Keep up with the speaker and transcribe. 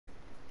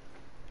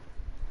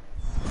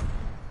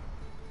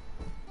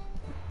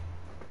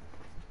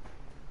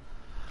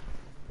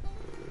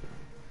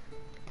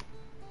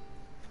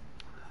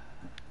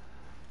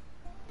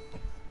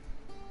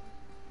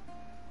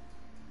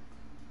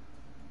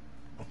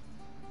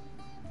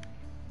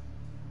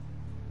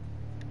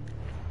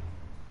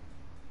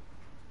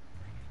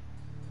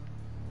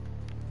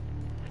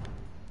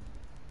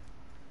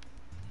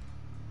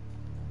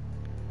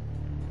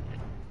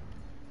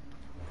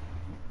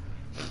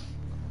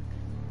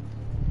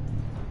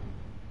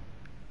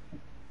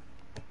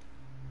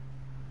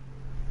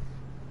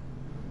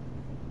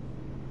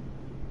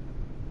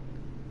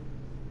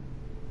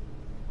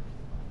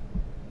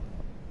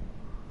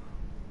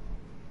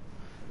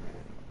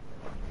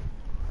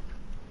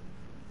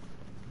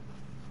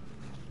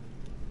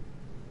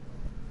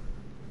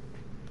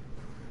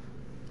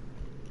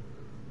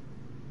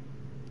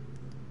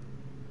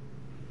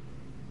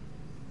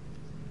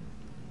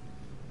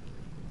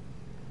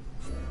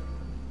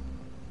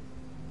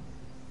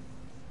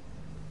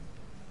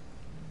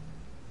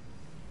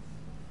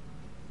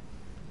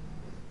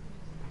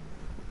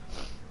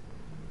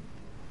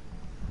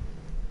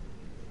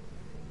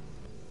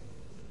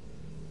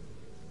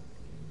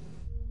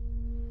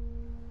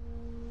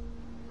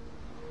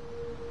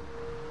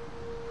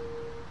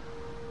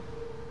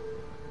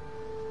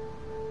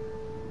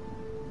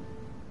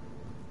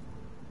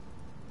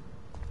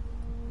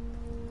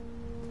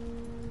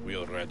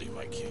ready,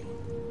 my king.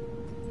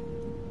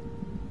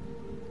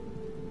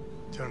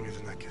 Tell me,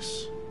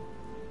 Vinekis,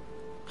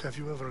 have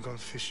you ever gone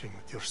fishing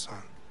with your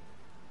son?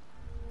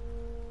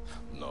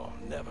 No,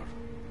 never.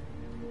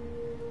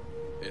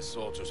 A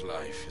soldier's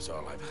life is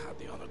all I've had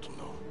the honor to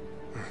know.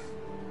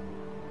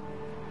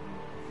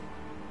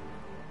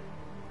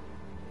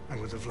 I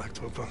would have liked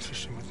to have gone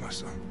fishing with my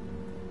son.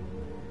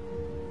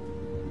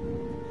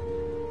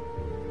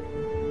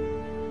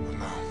 But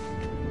now...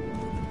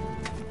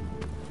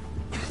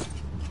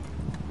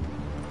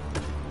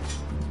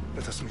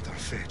 let us meet our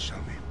fate, shall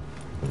we?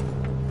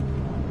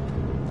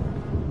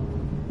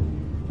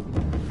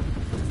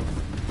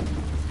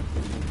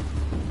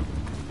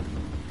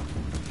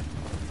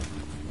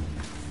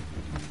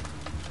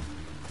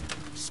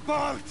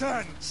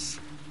 Spartans!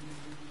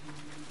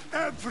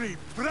 Every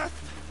breath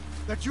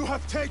that you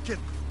have taken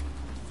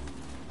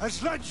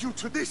has led you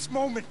to this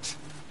moment.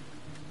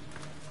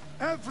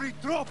 Every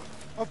drop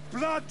of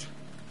blood,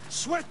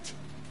 sweat,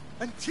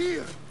 and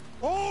tear,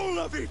 all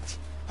of it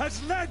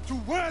has led to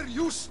where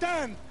you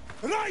stand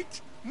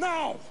right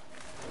now.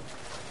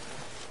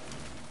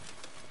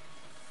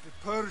 The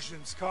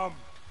Persians come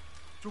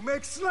to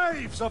make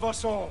slaves of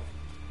us all.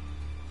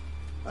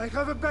 I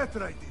have a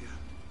better idea.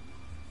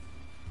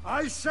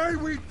 I say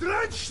we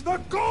drench the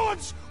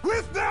gods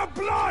with their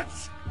blood!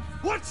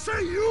 What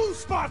say you,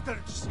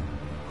 Spartans?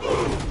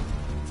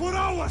 For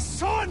our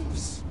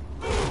sons!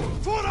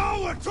 For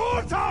our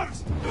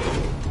daughters!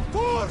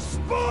 For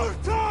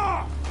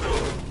Sparta!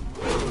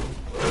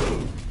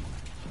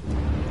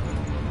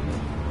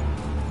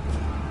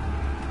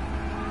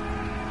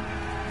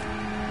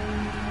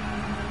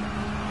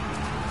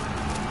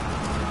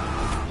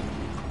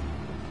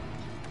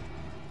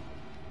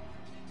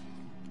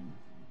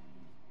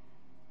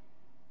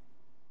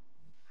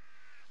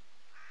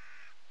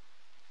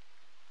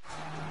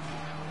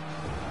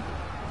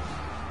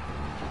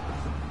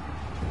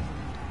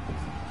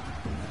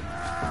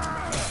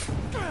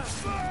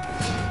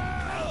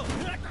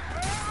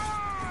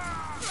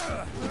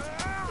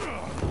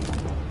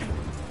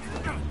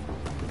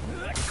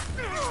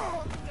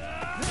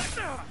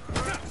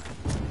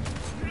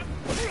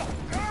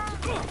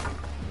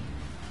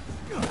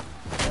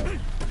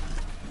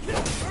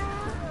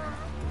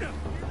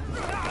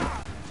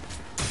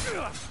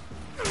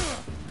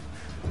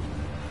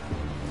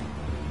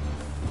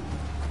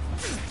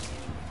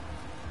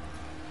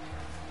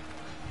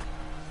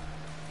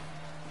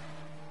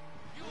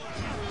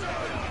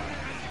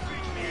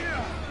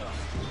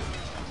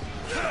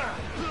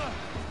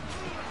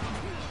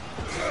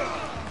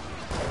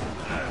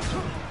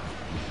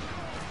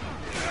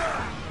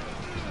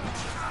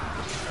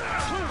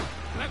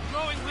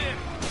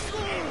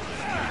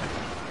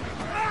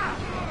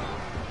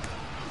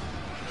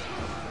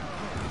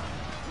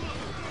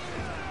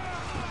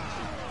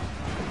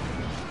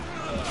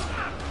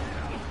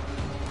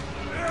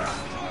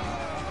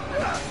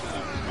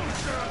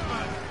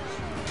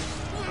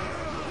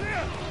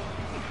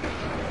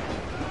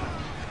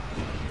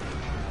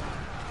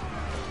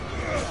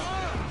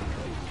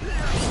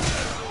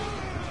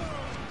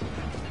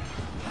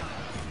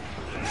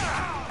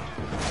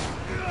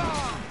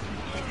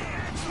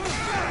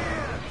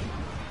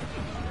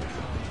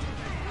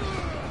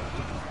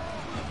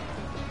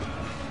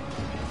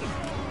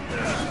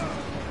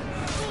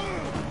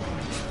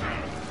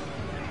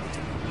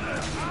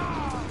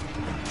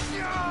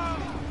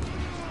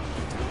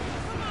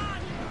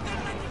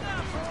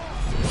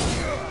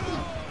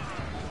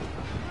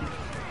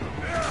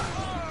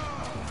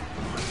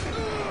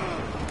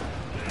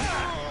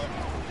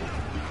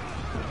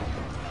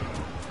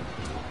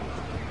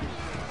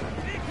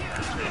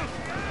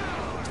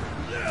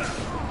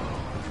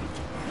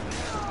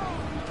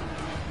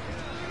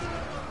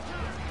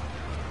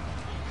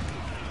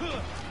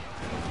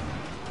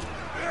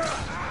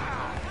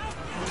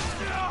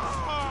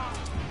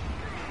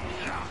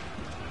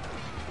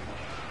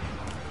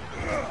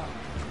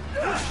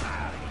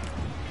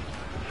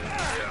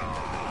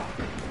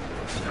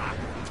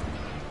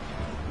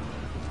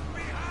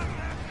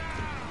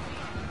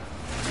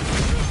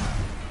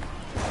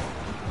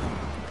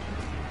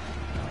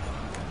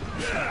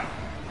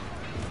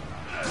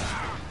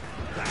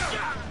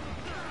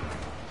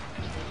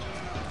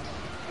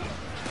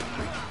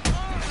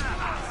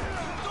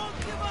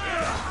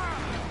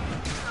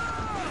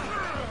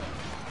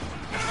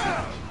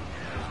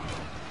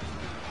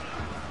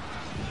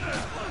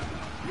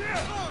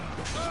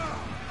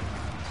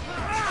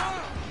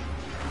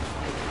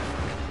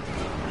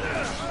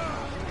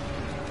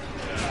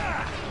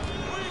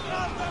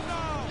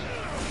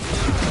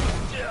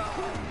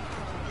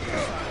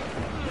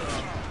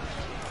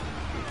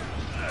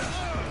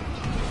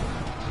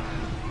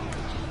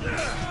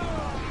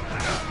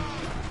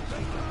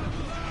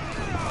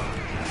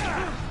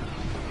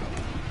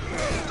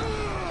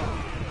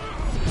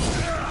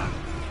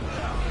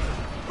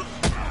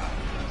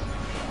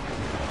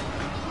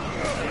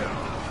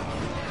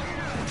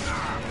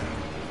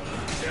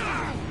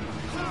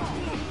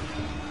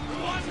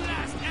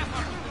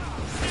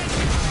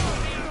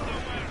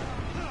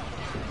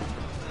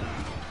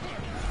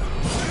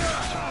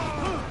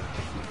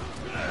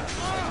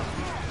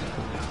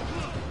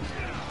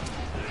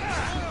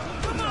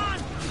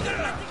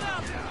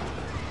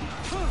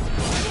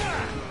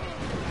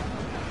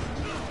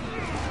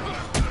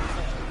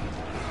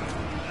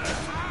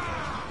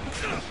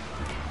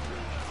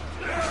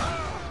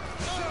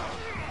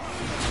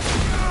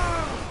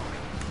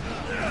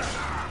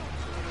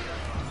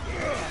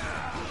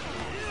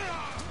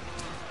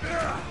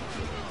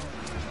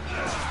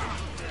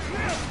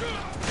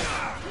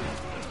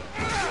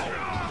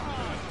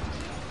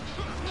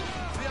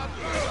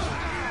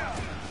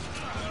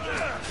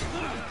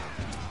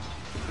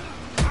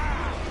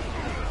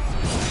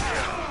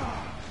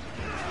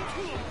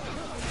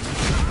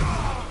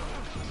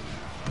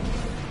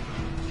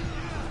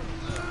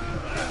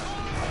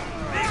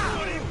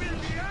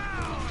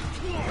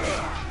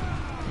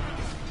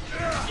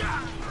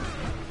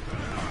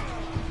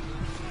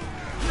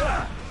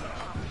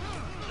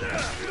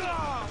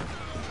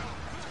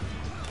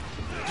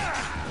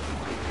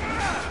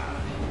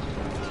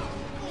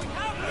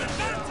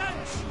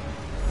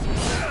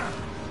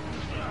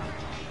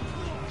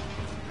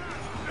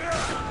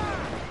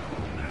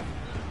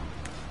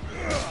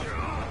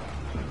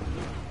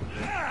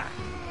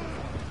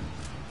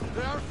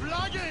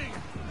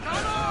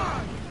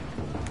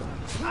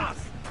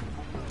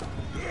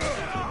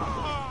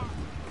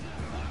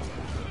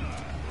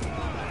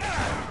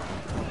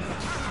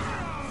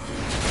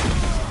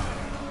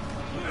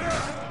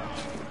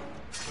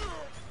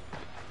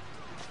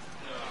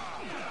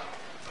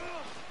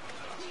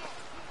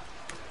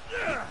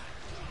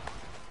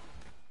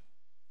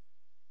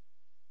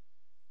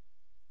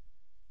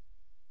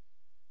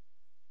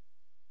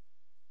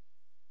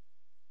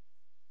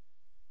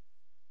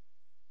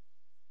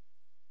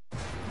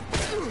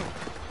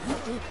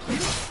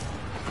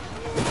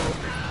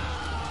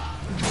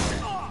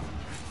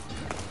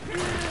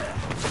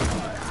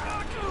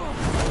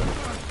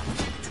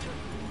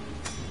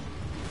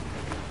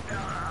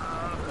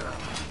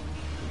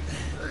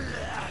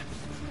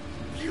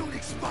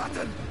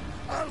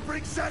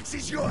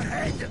 Xerxes your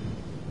head!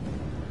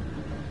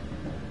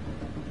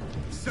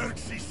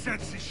 Xerxes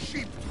sends his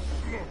sheep to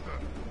slaughter.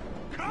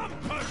 Come,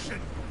 Persian!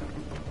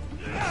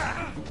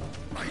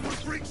 I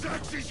will bring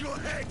Xerxes your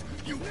head,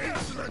 you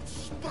insolent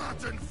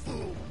Spartan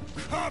fool!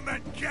 Come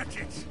and get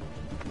it!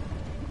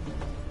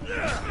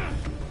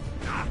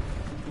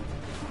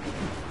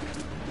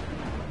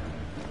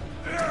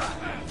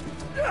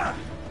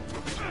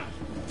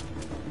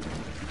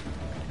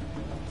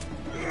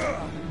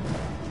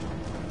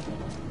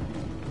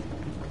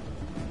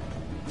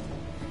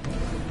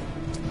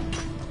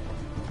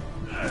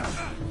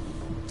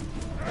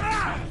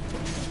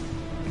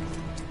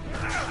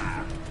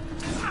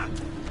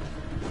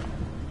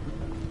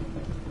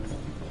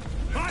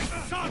 My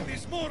son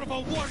is more of a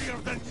warrior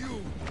than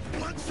you!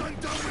 Once I'm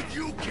done with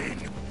you,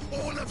 King,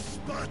 all of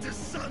Sparta's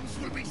sons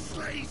will be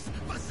slaves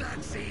for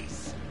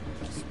Xerxes!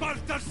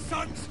 Sparta's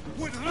sons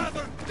would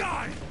rather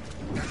die!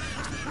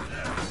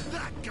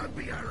 That can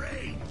be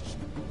arranged!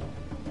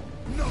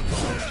 Not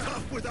so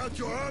tough without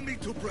your army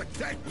to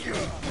protect you!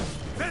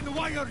 Then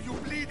why are you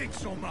bleeding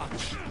so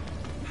much?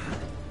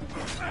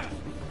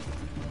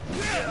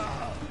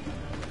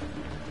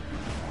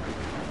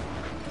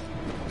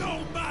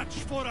 No match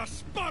for a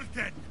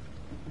Spartan!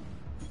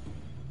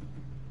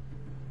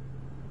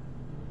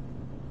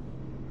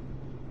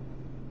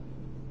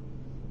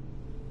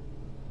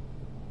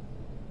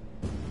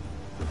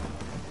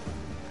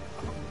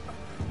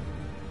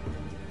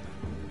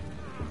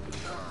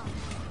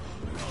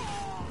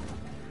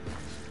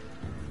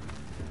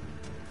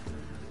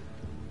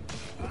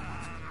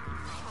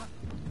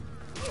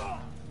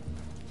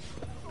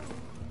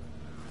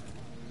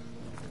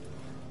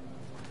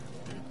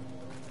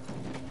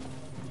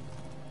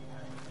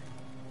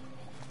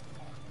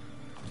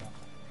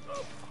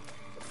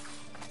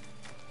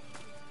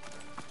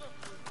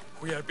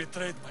 We are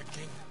betrayed, my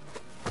king.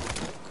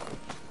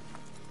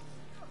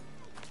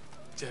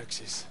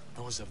 Xerxes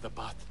knows of the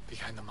path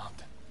behind the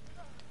mountain.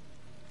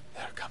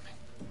 They are coming.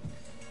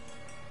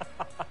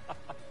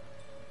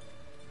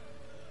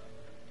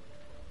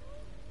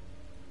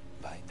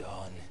 By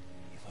dawn,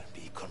 you will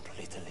be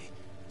completely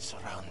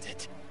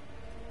surrounded.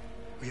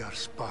 We are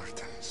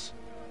Spartans.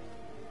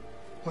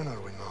 When are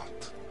we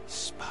not?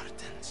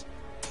 Spartans.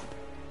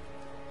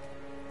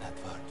 That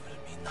word will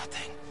mean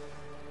nothing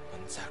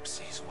when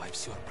Xerxes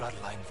wipes your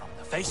bloodline from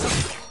the face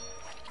of...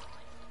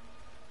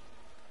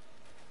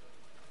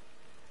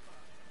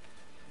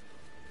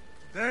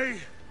 Today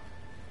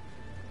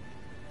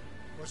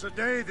was a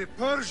day the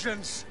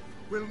Persians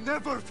will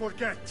never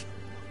forget.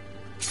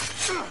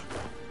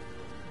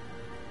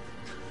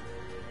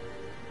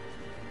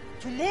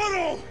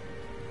 Tomorrow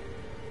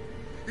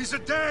is a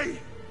day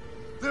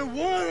the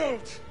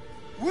world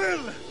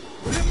will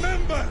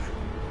remember.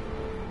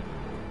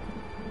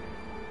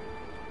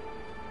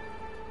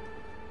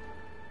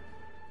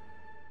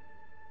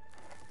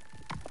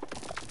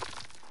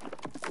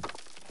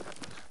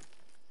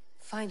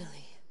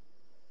 Finally.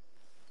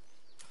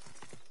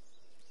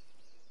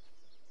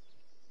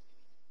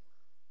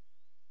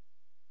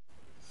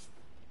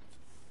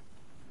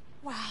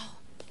 Wow,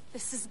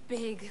 this is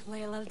big,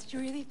 Layla. Did you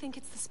really think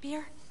it's the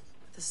spear?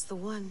 This is the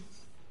one.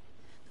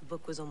 The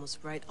book was almost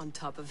right on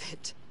top of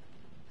it.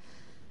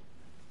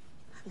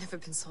 I've never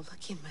been so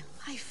lucky in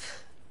my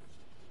life.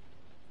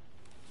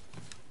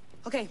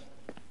 Okay,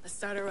 let's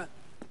start her up.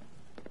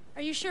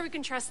 Are you sure we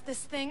can trust this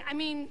thing? I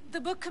mean, the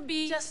book could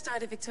be... Just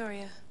started,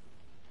 Victoria.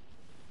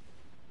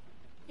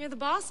 You're the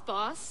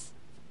boss.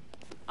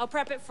 I'll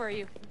prep it for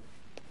you.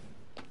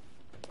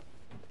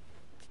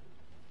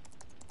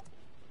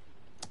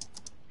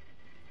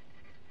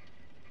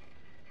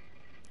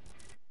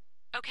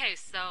 Okay,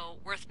 so,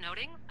 worth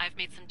noting, I've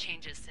made some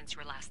changes since you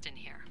were last in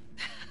here.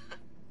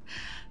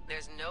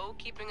 There's no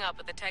keeping up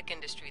with the tech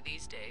industry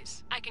these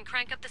days. I can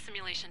crank up the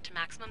simulation to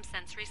maximum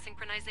sensory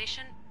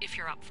synchronization, if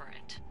you're up for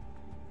it.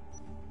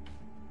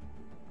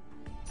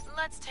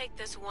 Let's take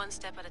this one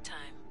step at a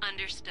time.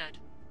 Understood.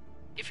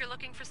 If you're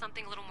looking for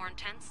something a little more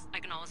intense,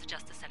 I can always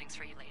adjust the settings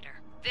for you later.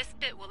 This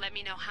bit will let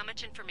me know how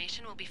much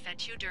information will be fed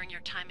to you during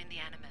your time in the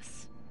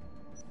Animus.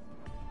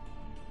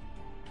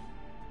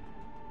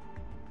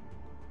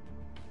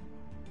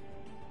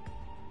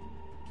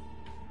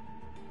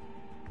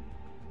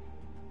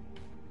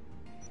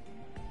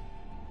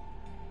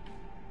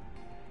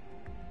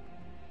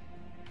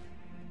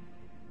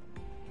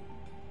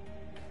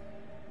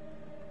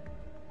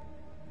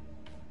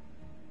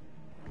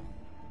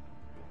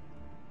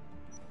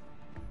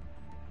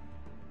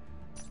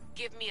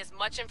 Give me as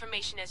much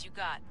information as you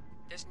got.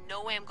 There's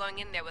no way I'm going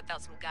in there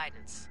without some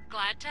guidance.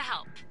 Glad to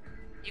help.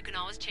 You can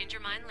always change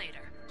your mind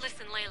later.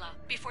 Listen, Layla,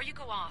 before you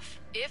go off...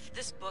 If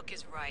this book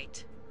is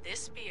right,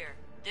 this spear,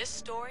 this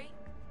story,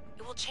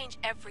 it will change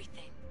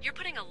everything. You're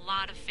putting a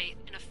lot of faith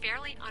in a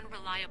fairly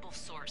unreliable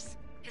source.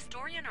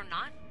 Historian or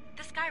not,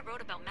 this guy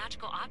wrote about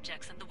magical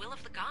objects and the will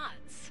of the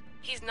gods.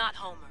 He's not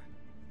Homer.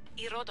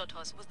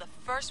 Herodotus was the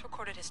first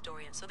recorded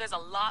historian, so there's a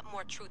lot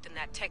more truth in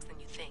that text than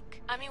you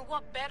think. I mean,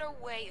 what better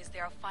way is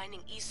there of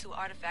finding Isu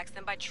artifacts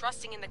than by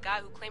trusting in the guy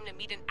who claimed to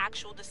meet an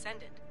actual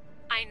descendant?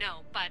 I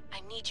know, but... I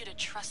need you to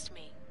trust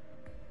me.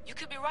 You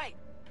could be right.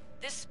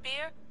 This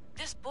spear,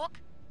 this book,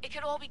 it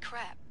could all be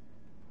crap.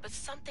 But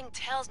something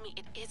tells me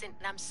it isn't,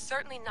 and I'm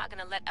certainly not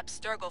gonna let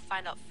Abstergo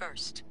find out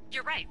first.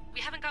 You're right. We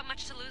haven't got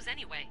much to lose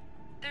anyway.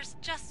 There's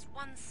just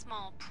one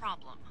small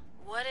problem.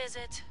 What is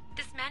it?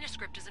 This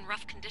manuscript is in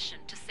rough condition,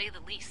 to say the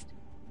least.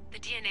 The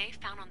DNA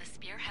found on the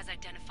spear has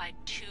identified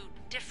 2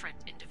 different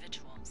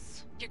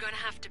individuals. You're gonna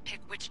have to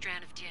pick which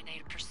strand of DNA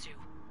to pursue.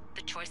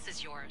 The choice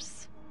is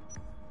yours.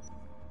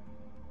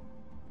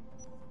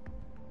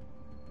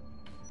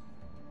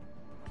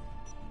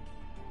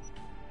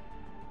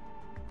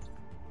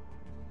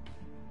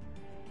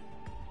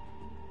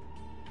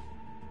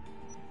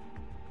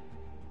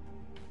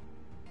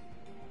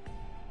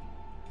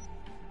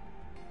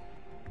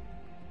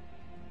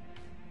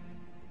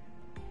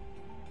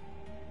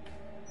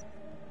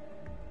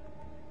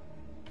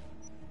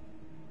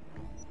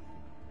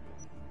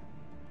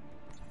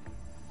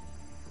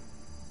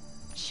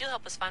 She'll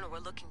help us find what we're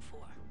looking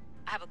for.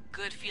 I have a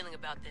good feeling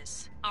about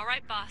this. All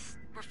right, boss.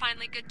 We're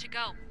finally good to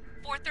go.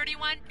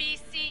 431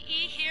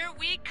 BCE, here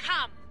we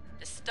come!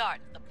 The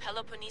start of the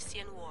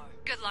Peloponnesian War.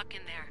 Good luck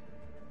in there.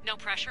 No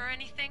pressure or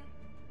anything,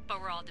 but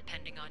we're all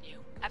depending on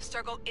you.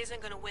 Abstergo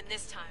isn't gonna win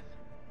this time.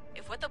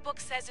 If what the book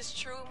says is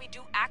true and we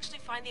do actually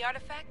find the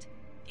artifact,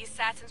 the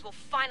assassins will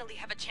finally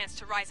have a chance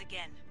to rise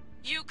again.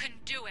 You can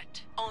do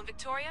it! Oh, and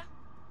Victoria?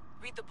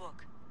 Read the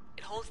book.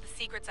 It holds the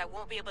secrets I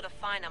won't be able to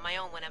find on my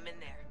own when I'm in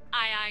there.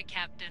 Aye, aye,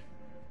 Captain.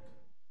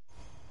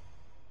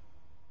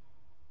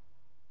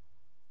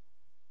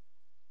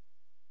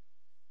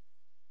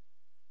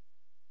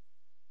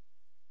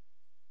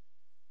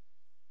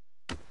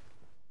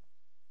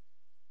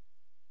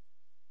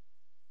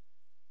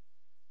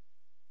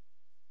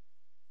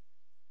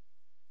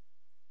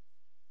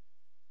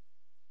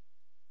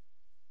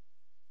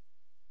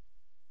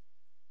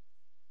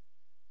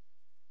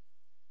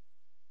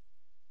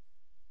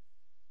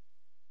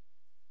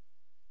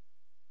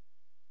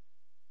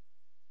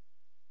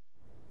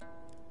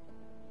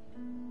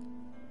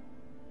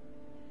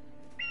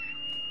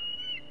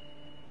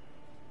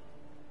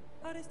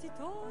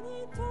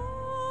 Arestitoni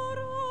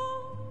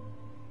toro,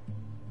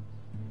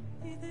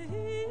 ide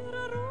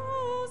ira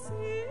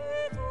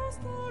rositus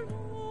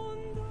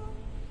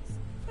tolmondas,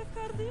 et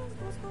cardius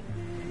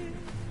proscopir,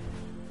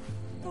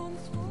 ton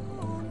son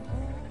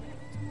optmo.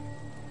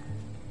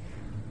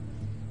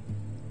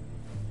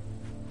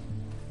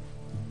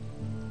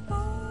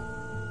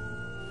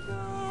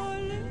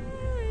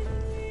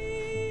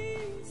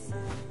 Pagalenise,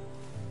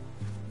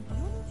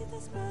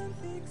 ionitas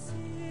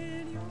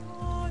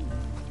benfixilione,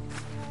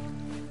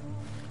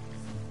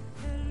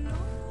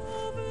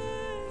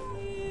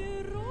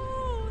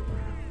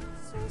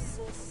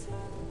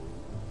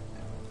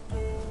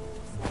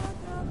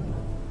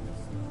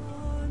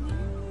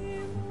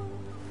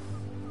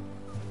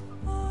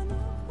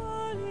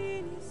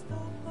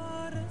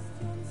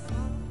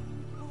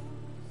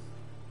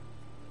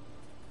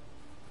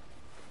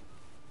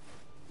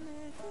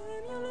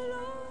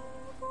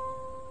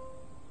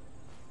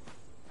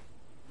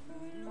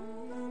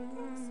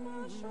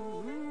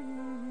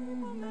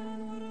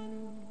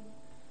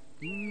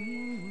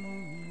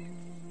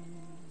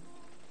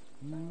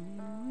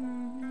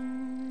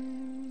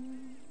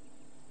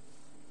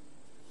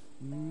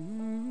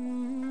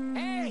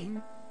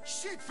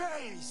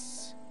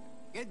 Shitface!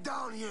 Get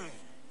down here!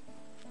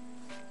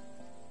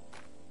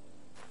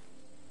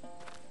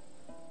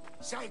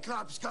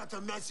 Cyclops got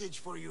a message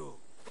for you.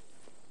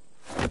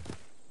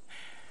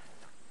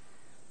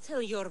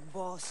 Tell your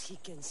boss he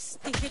can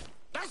stick it.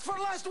 That's for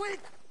last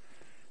week!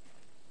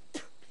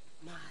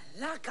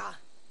 Malaka!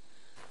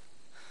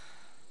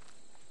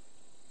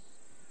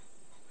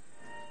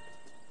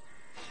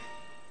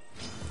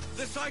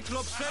 The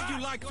Cyclops said you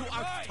like to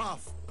act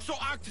tough, so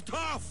act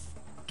tough!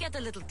 Get a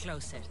little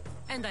closer,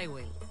 and I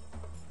will.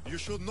 You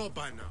should know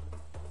by now.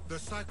 The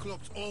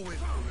Cyclops always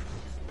collects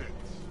his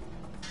debts.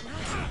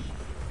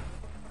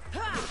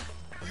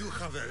 You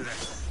have a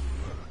lesson.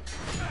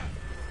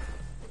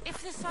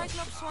 If the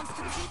Cyclops wants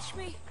to teach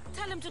me,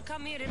 tell him to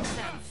come here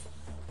himself.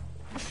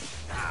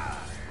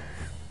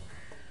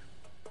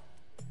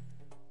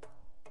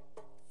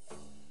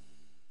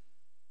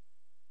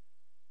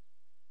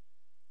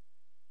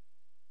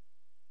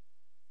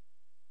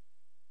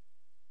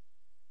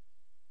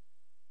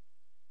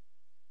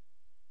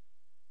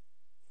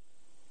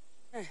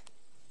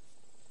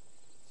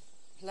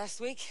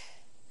 Last week?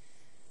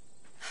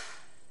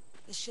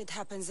 This shit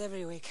happens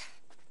every week.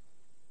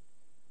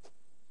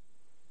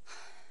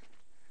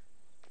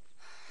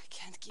 I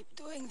can't keep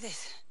doing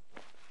this.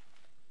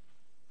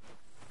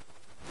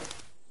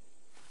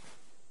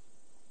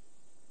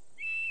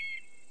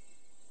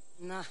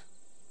 Nah.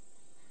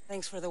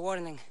 Thanks for the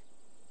warning.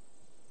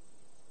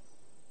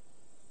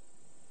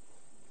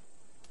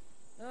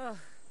 Oh.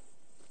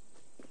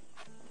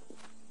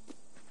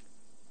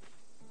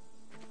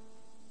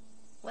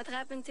 What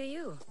happened to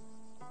you?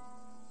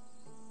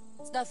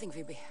 It's nothing,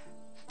 Phoebe.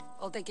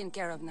 All taken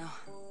care of now.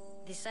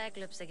 The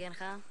Cyclops again,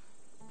 huh?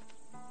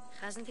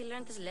 Hasn't he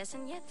learned his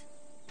lesson yet?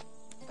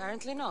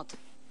 Apparently not.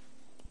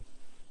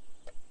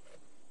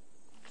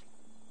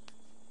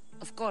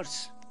 Of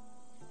course.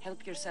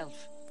 Help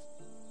yourself.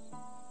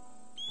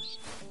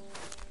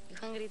 You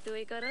hungry too,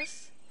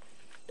 Icarus?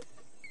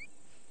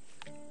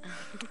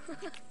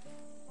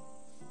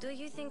 Do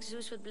you think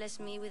Zeus would bless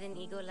me with an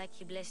ego like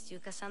he blessed you,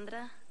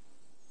 Cassandra?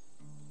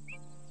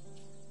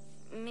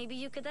 Maybe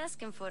you could ask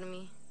him for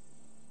me.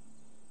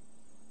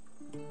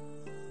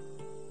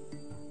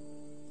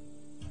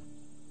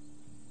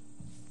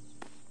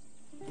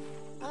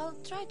 I'll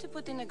try to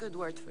put in a good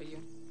word for you.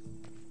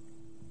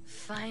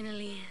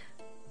 Finally.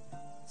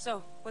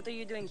 So, what are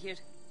you doing here?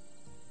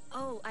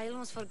 Oh, I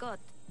almost forgot.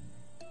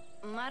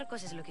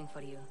 Marcos is looking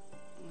for you.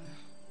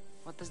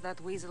 What does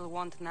that weasel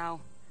want now?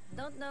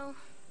 Don't know.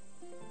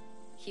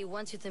 He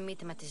wants you to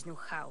meet him at his new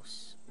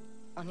house.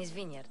 On his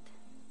vineyard.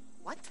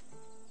 What?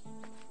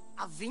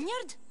 A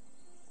vineyard?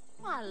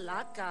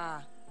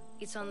 Malaka.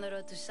 It's on the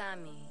road to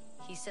Sami.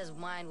 He says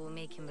wine will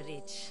make him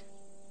rich.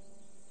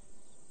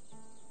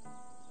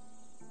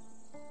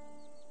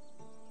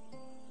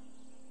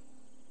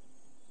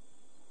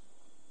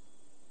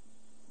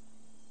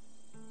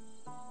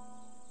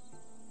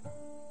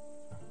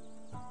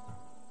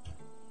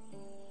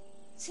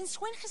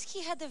 Since when has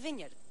he had a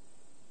vineyard?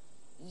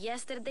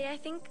 Yesterday, I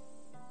think.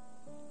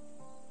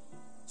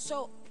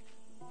 So,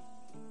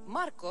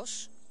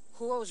 Marcos,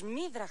 who owes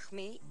me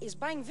drachmi, is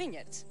buying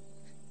vineyards.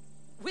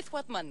 With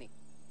what money?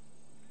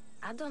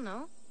 I don't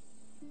know.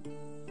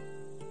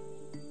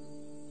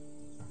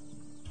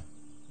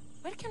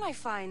 Where can I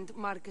find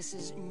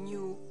Marcus's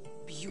new,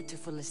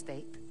 beautiful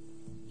estate?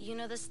 You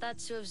know the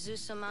statue of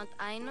Zeus on Mount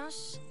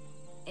Ainos?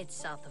 It's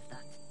south of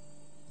that.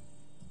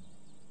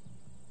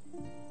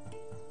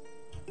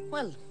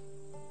 Well,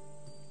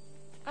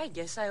 I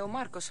guess I owe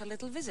Marcos a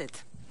little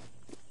visit.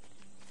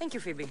 Thank you,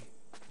 Phoebe.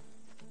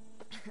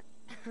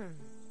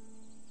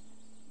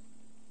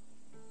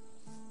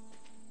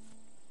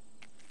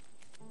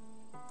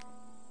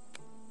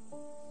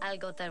 I'll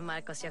go tell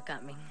Marcos you're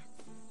coming.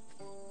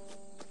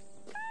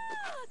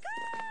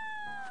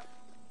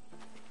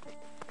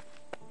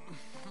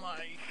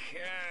 My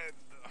head.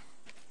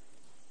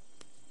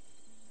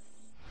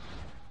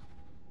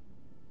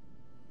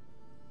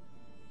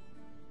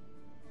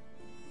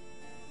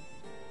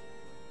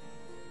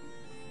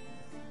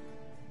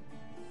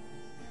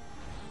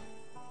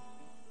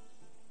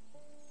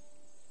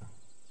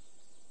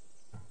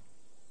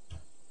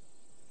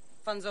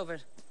 Fun's over.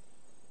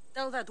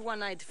 Tell that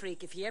one-eyed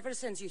freak if he ever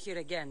sends you here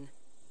again,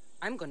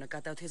 I'm gonna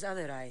cut out his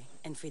other eye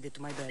and feed it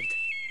to my bird.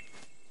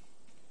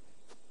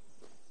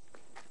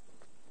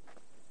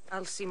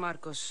 I'll see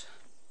Marcos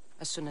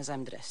as soon as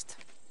I'm dressed.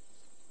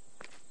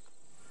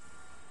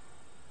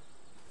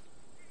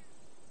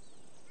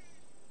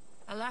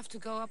 I'll have to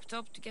go up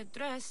top to get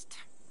dressed.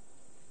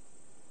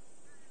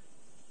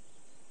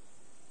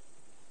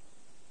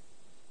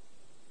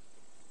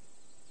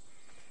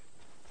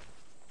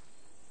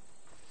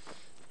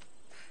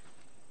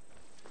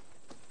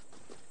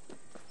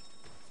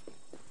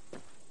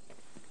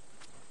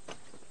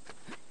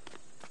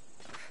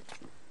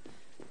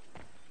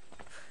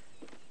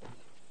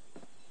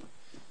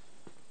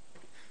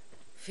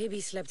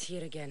 Phoebe slept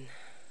here again.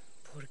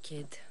 Poor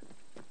kid.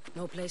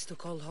 No place to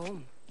call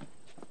home.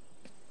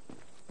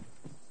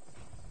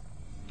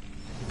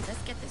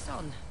 Let's get this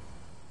on.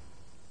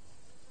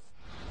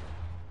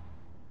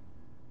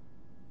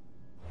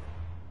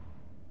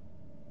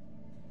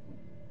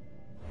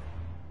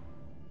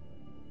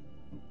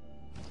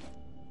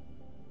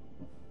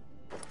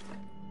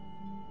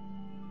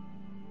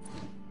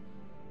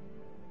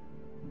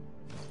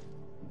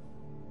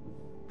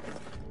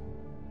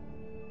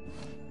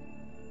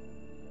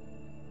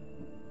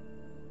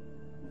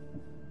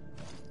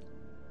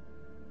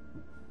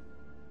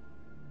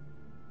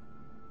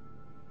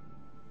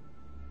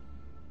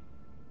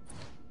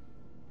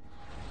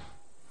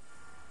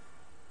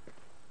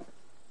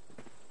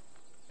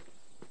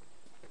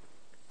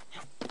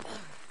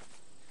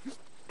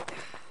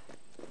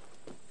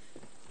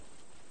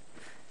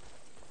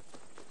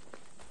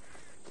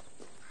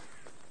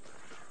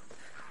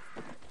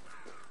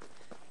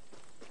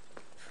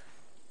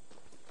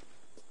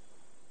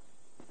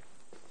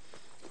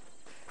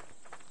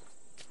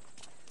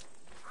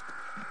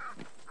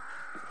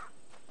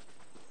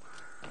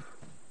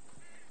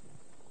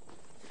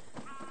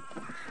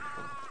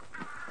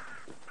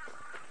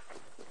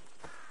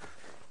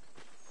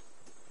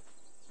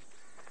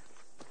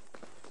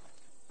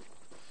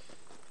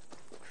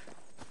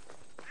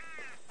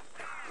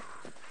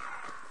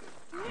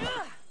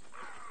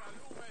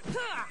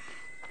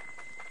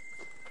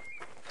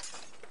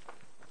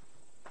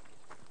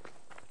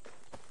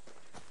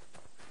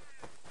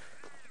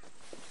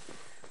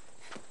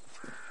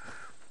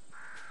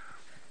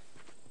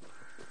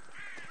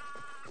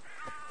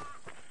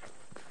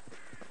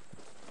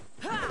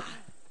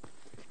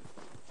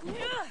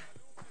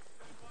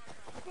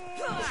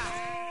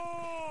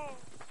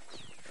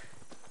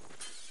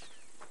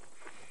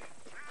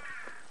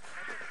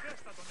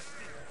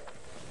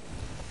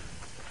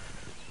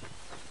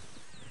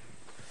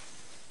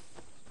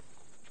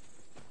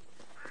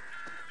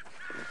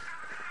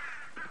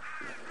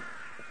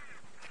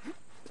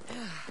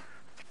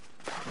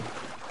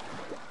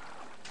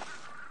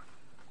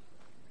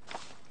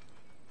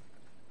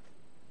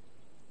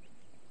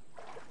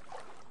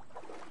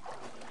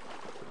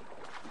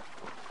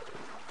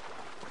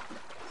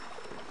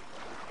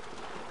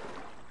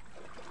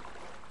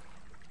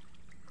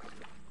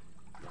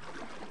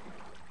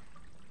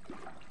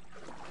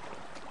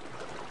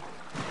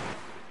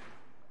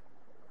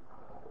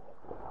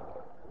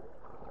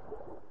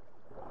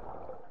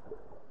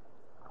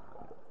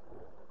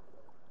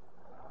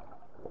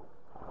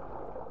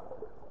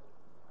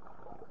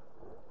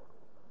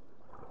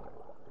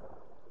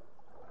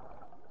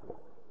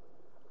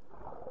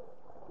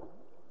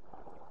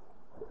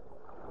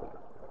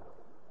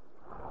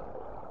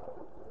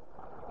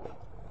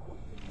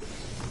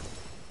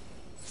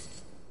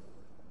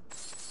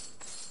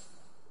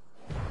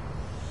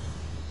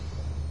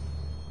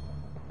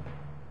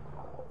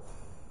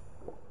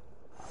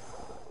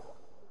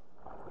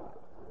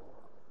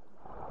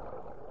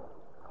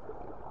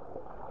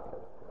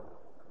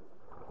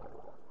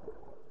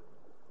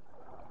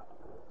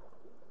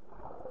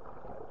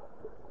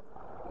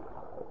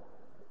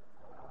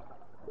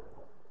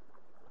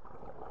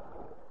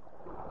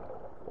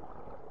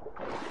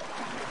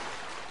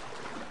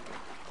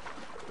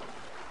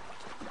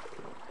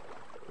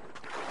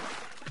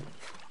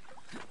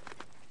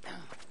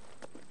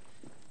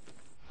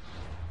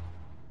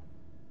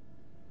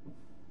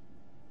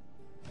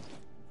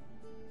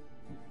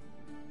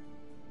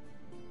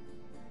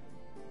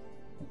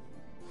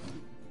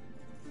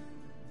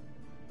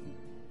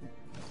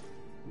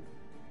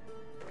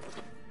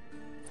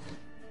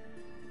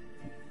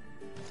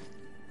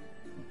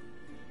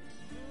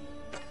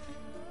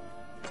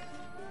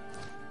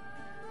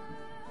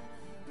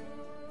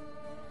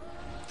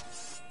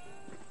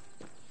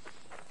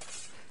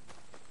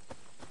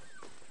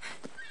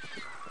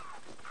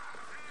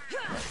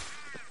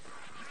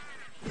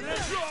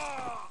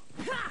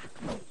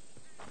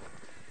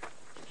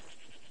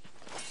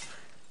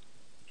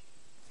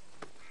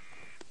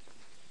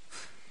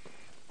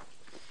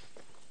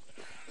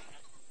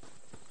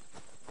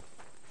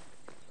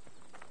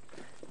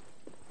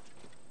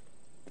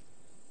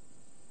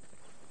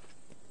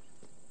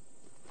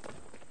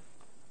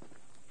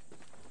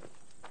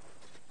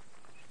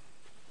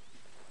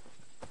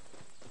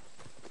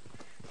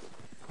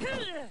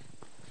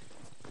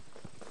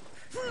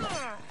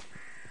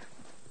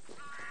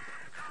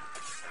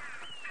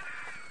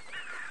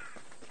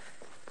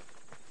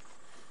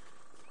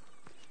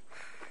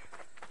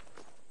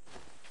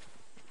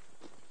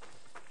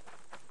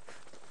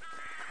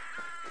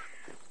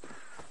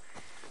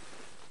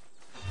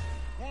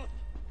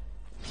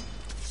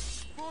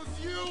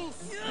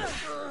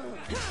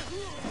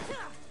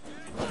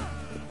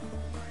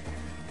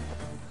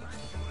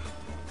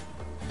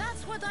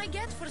 what I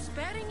get for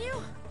sparing you?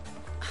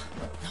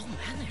 No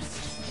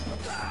manners.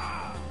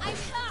 I'm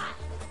hot!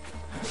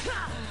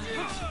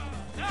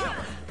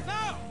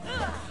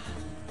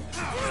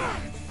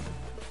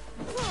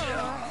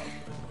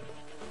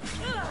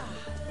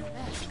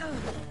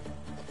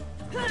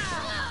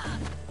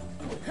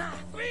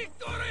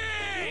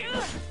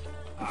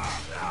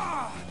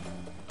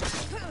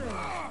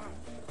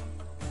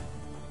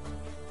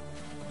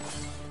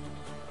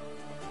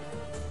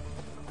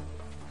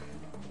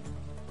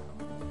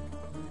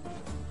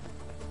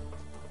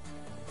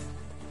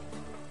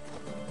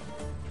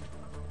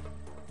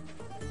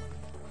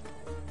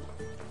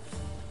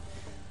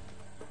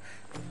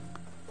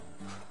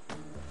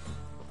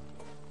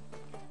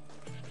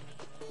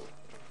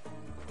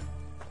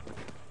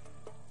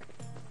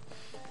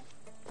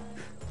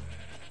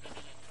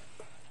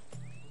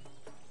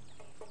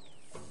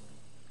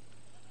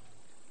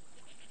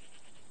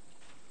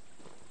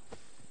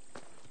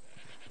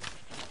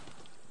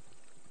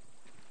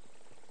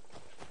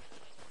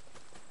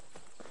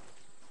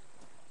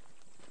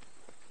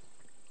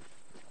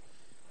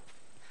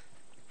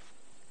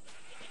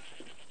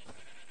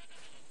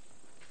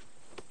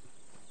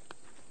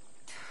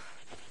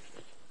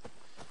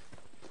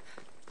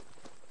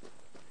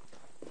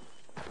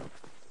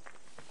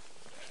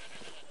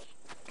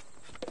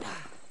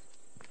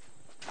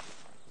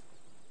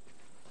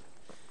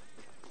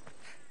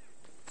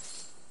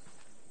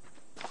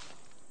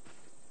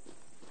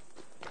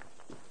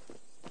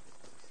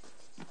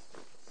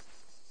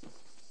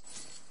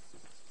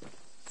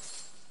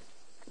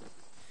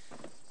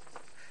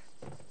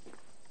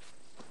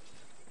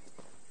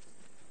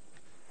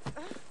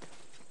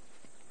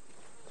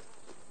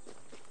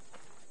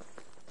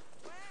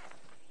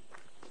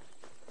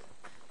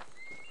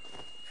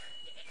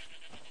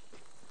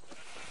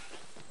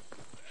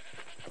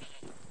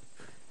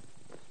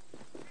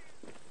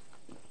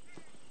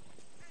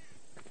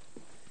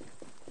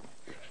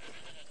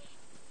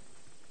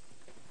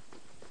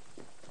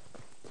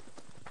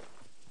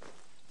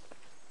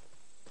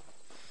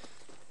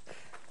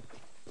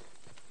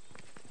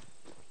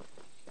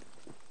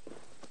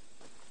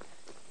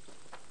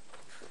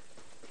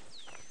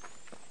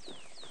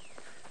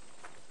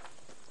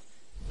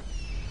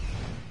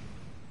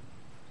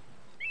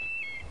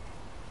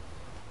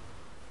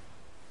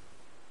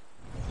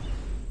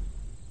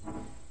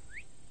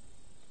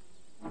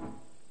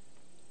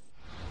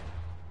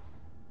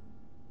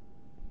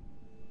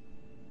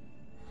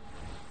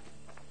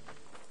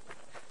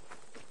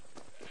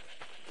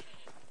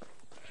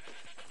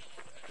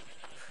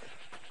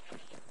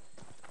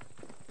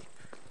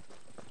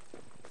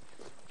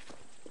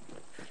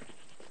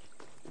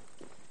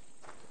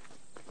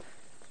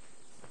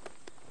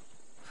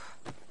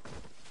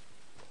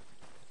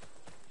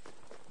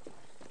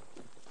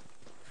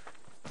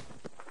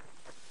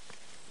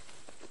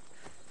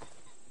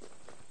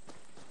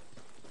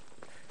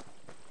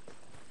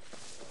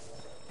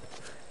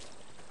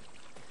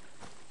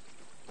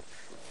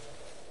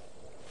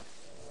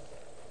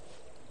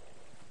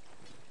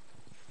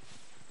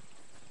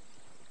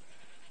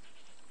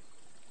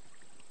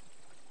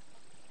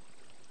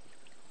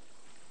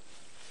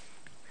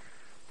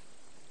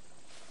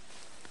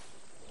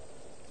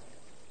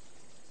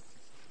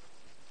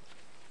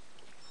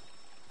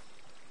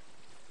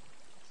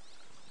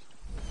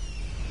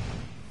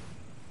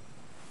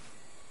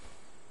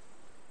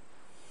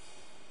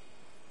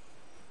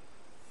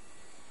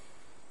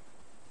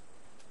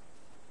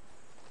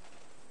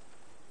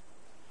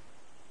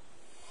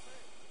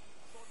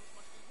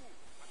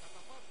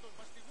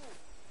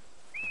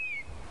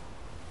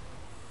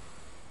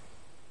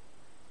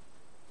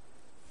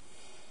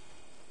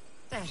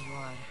 There you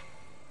are.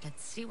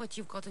 Let's see what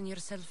you've gotten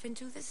yourself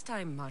into this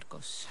time,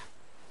 Marcos.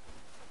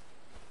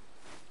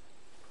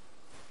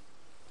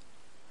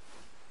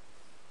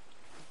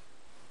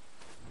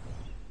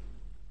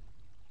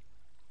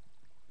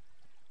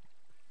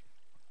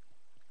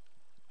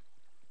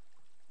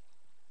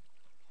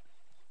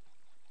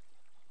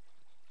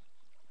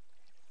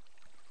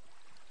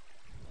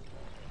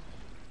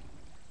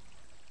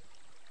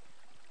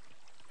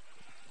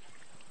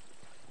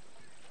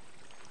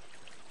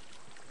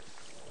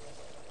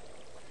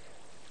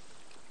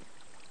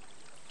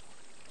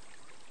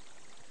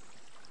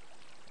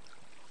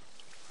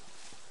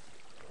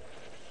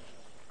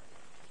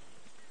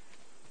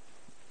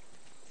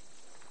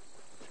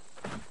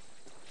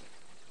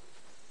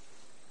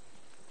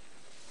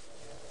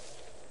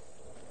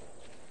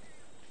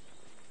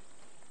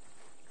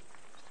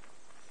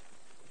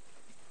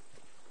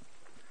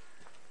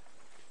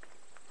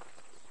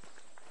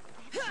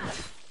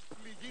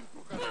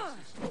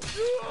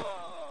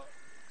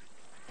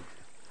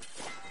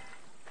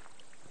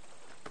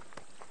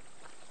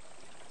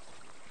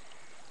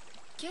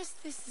 Guess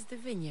this is the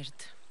vineyard.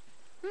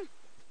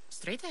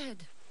 Straight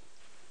ahead.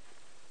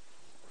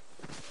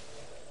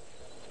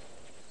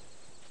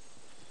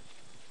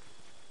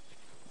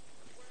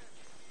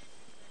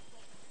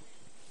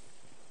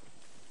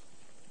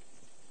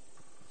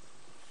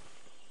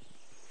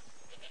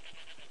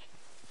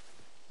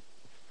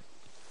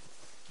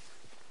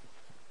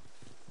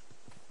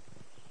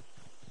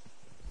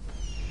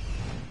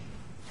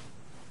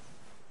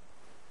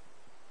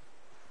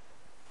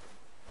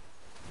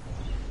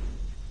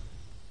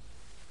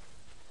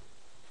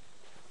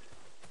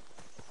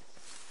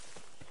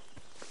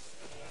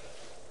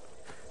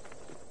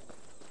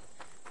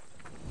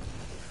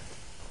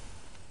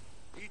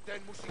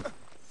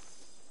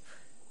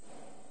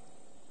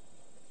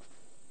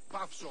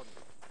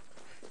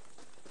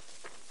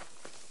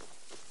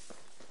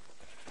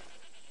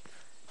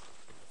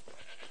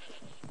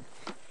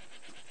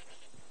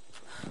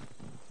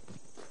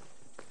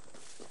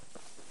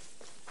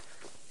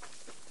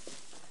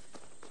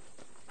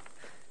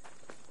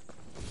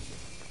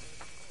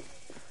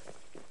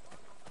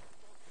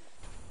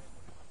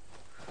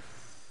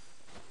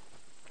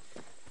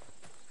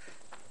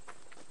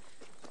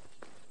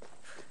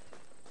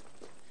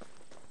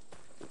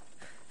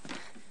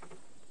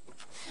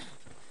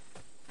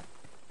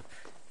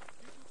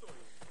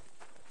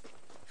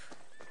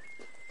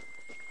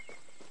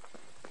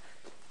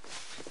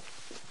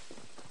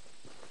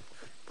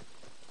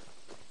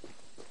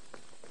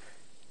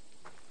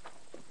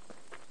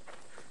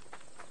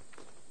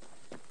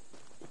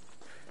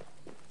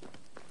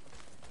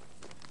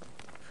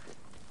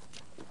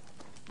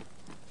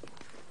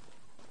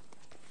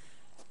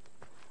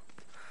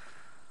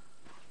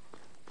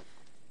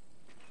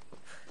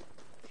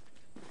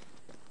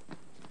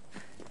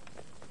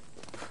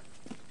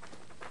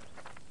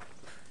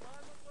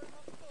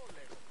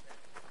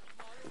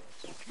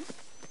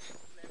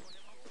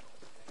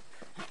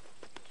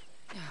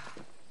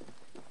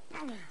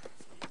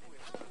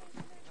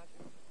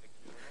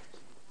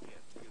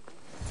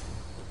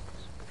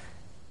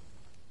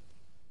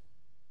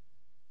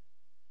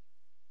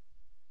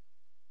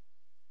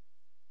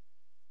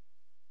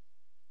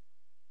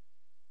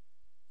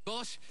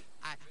 Boss,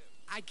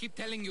 I keep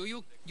telling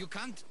you, you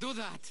can't do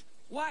that.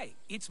 Why?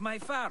 It's my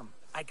farm.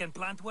 I can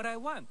plant what I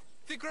want.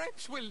 The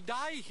grapes will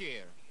die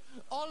here.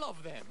 All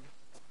of them.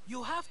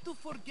 You have to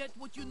forget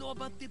what you know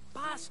about the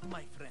past,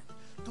 my friend.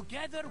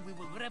 Together, we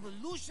will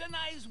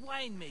revolutionize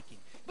winemaking.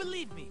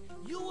 Believe me,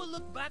 you will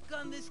look back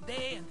on this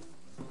day and...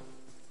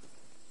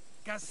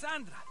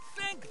 Cassandra,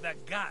 thank the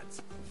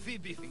gods.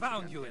 Phoebe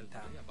found you in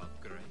town. About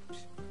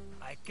grapes.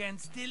 I can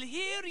still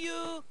hear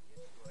you.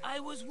 I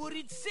was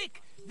worried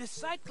sick. The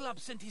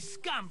Cyclops sent his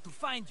scum to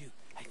find you.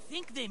 I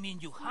think they mean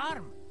you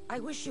harm. I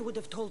wish you would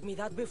have told me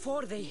that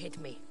before they hit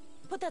me.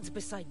 But that's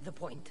beside the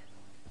point.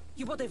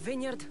 You bought a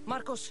vineyard,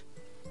 Marcos?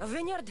 A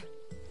vineyard?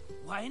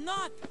 Why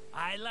not?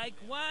 I like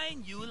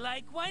wine, you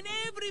like wine,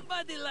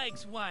 everybody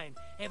likes wine.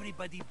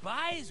 Everybody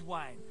buys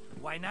wine.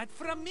 Why not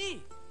from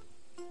me?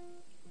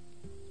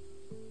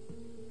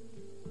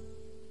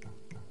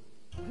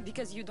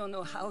 Because you don't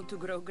know how to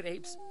grow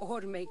grapes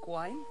or make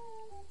wine?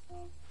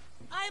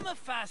 I'm a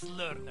fast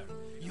learner.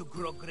 You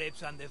grow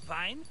grapes on the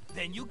vine,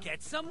 then you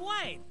get some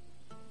wine.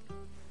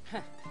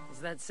 Is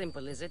that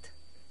simple, is it?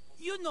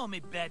 You know me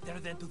better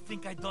than to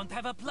think I don't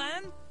have a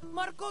plan.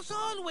 Marcos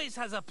always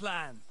has a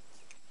plan.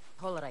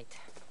 All right.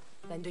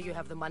 Then do you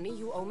have the money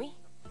you owe me?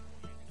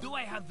 Do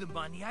I have the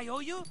money I owe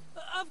you?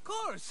 Of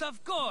course,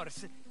 of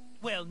course.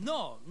 Well,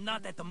 no,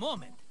 not at the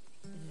moment.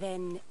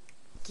 Then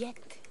get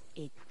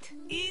it.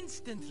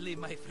 Instantly,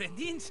 my friend,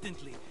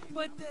 instantly.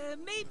 But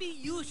maybe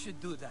you should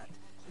do that.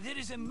 There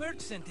is a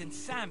merchant in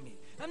Sami.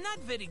 I'm not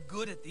very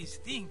good at these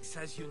things,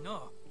 as you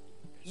know.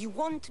 You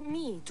want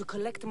me to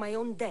collect my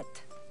own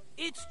debt?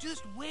 It's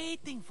just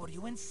waiting for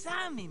you in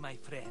Sami, my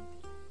friend.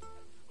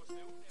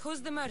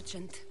 Who's the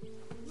merchant?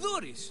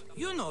 Duris.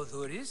 You know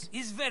Duris.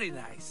 He's very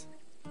nice.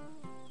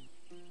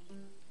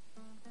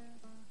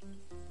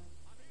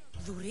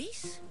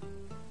 Duris?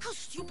 How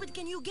stupid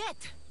can you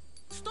get?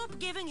 Stop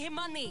giving him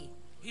money.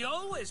 He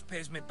always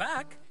pays me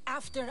back.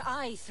 After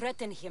I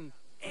threaten him.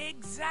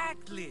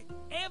 Exactly.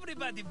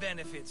 Everybody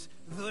benefits.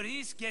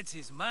 Duris gets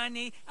his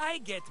money, I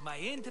get my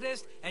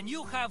interest, and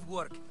you have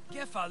work.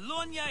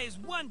 Kefalonia is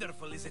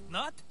wonderful, is it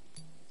not?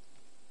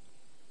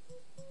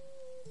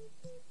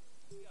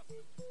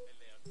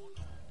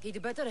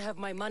 He'd better have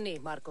my money,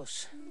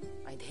 Marcos.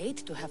 I'd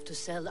hate to have to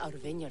sell our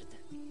vineyard.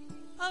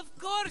 Of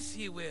course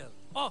he will.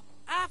 Oh,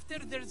 after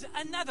there's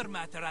another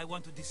matter I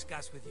want to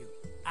discuss with you.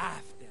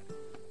 After.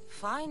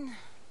 Fine,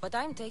 but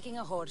I'm taking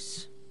a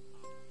horse.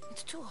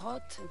 It's too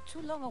hot and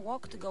too long a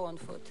walk to go on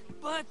foot.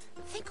 But...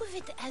 think of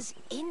it as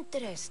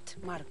interest,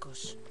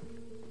 Marcos.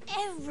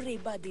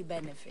 Everybody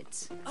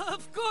benefits.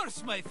 Of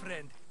course, my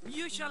friend.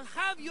 You shall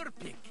have your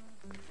pick.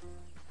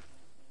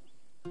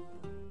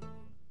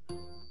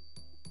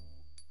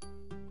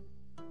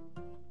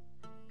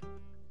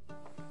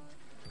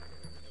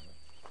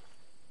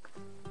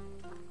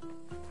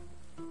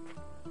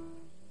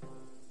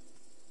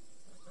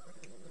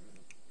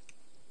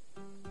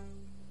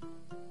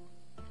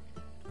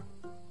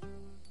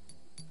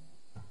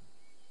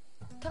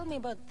 Tell me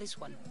about this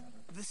one.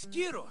 The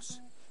Skiros.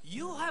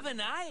 You have an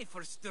eye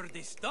for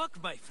sturdy stock,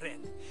 my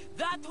friend.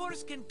 That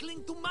horse can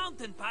cling to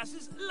mountain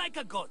passes like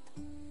a goat.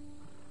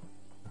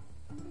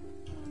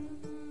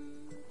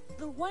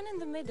 The one in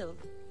the middle.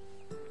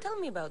 Tell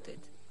me about it.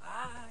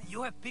 Ah,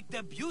 you have picked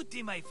a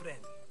beauty, my friend.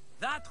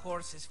 That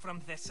horse is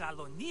from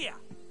Thessalonia,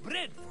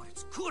 bred for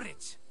its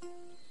courage.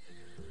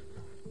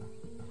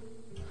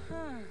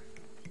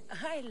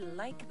 I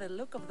like the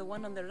look of the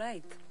one on the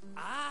right.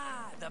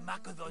 Ah, the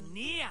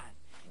Macedonian.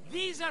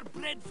 These are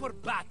bred for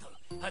battle,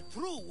 a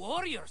true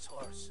warrior's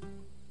horse.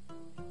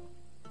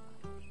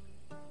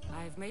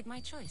 I've made my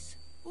choice.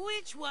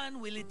 Which one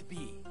will it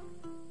be?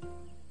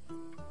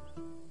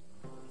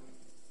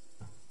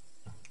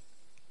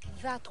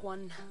 That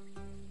one.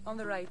 On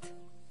the right.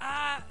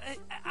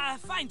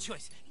 Fine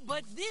choice.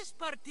 But this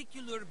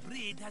particular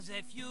breed has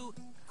a few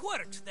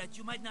quirks that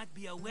you might not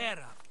be aware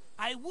of.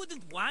 I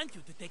wouldn't want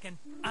you to take an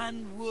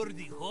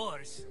unworthy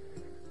horse.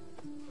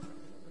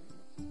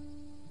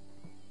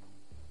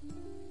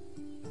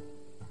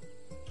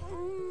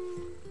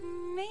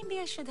 Maybe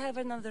I should have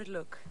another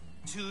look.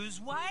 Choose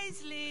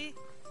wisely.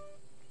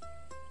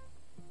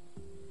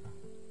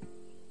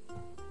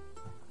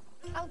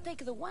 I'll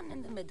take the one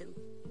in the middle.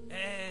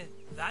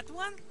 That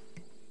one?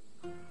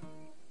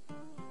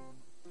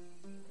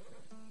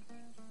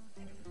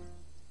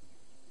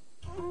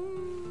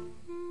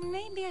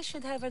 Maybe I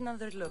should have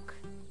another look.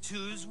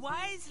 Choose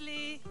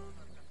wisely.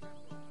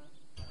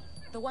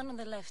 The one on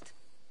the left.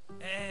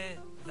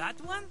 That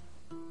one?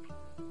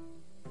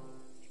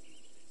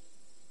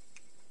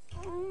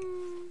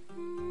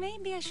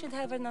 Maybe I should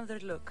have another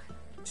look.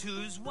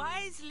 Choose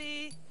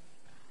wisely.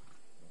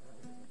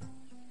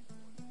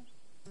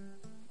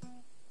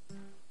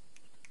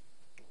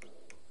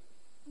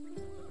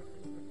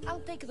 I'll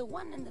take the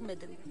one in the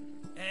middle.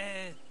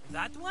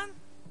 That one?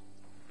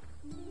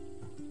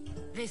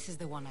 This is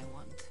the one I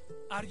want.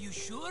 Are you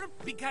sure?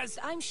 Because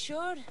I'm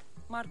sure,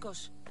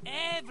 Marcos.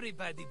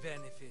 everybody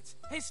benefits,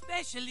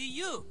 especially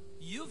you.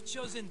 You've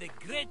chosen the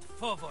great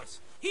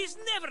Phobos. He's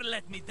never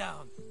let me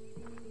down.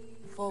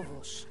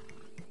 Phobos.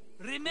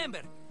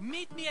 Remember,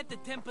 meet me at the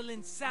temple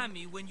in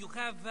Sami when you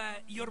have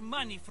your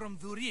money from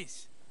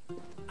Duris.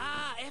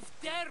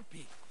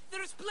 Efterpi.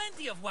 There's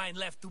plenty of wine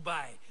left to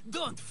buy.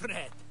 Don't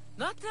fret.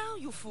 Not now,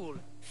 you fool.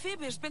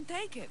 Phoebe's been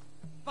taken.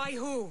 By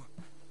who?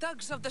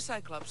 Thugs of the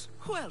Cyclops.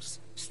 Who else?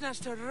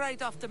 Snatched her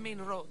right off the main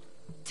road.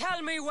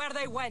 Tell me where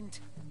they went.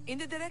 In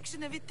the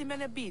direction of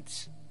Itimena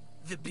Beach.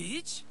 The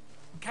beach?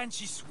 Can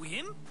she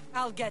swim?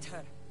 I'll get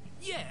her.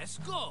 Yes,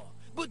 go.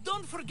 But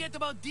don't forget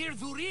about dear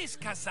Duris,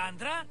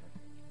 Cassandra.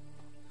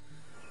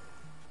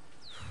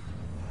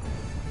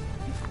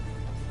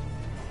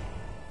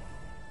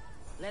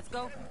 Let's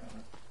go.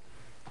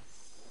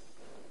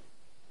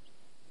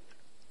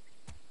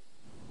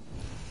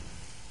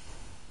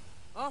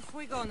 Off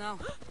we go now.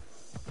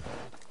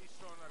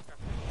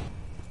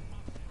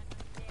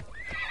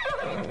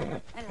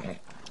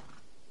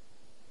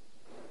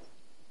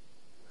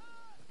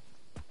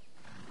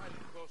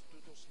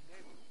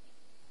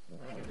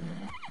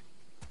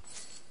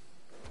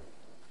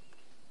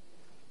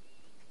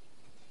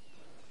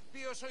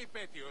 Ποιος ο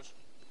υπέτειος?